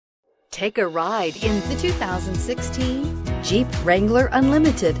Take a ride in the 2016 Jeep Wrangler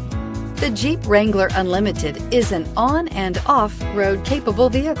Unlimited. The Jeep Wrangler Unlimited is an on- and off-road capable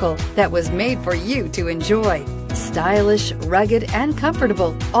vehicle that was made for you to enjoy. Stylish, rugged, and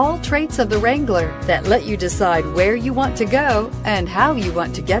comfortable, all traits of the Wrangler that let you decide where you want to go and how you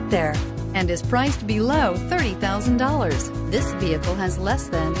want to get there, and is priced below $30,000. This vehicle has less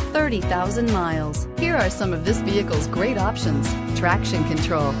than 30,000 miles. Here are some of this vehicle's great options: traction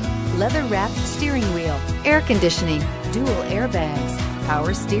control, leather-wrapped steering wheel, air conditioning, dual airbags,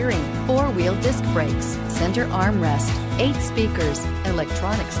 power steering, four-wheel disc brakes, center armrest, 8 speakers,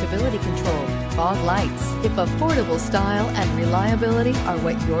 electronic stability control, fog lights. If affordable style and reliability are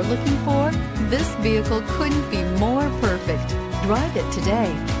what you're looking for, this vehicle couldn't be more perfect. Drive it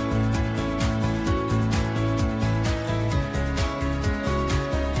today.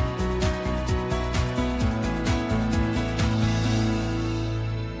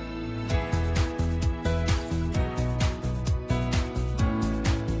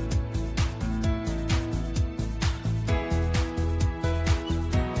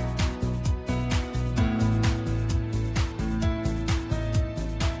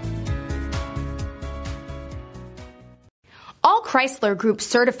 All Chrysler Group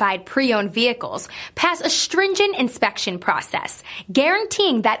certified pre-owned vehicles pass a stringent inspection process,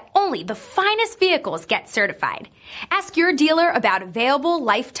 guaranteeing that only the finest vehicles get certified. Ask your dealer about available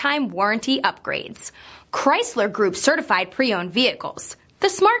lifetime warranty upgrades. Chrysler Group certified pre-owned vehicles, the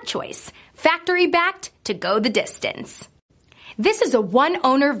smart choice, factory backed to go the distance. This is a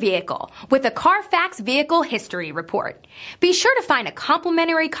one-owner vehicle with a CARFAX Vehicle History Report. Be sure to find a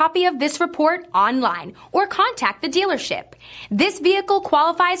complimentary copy of this report online or contact the dealership. This vehicle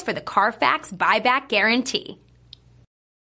qualifies for the CARFAX buyback guarantee.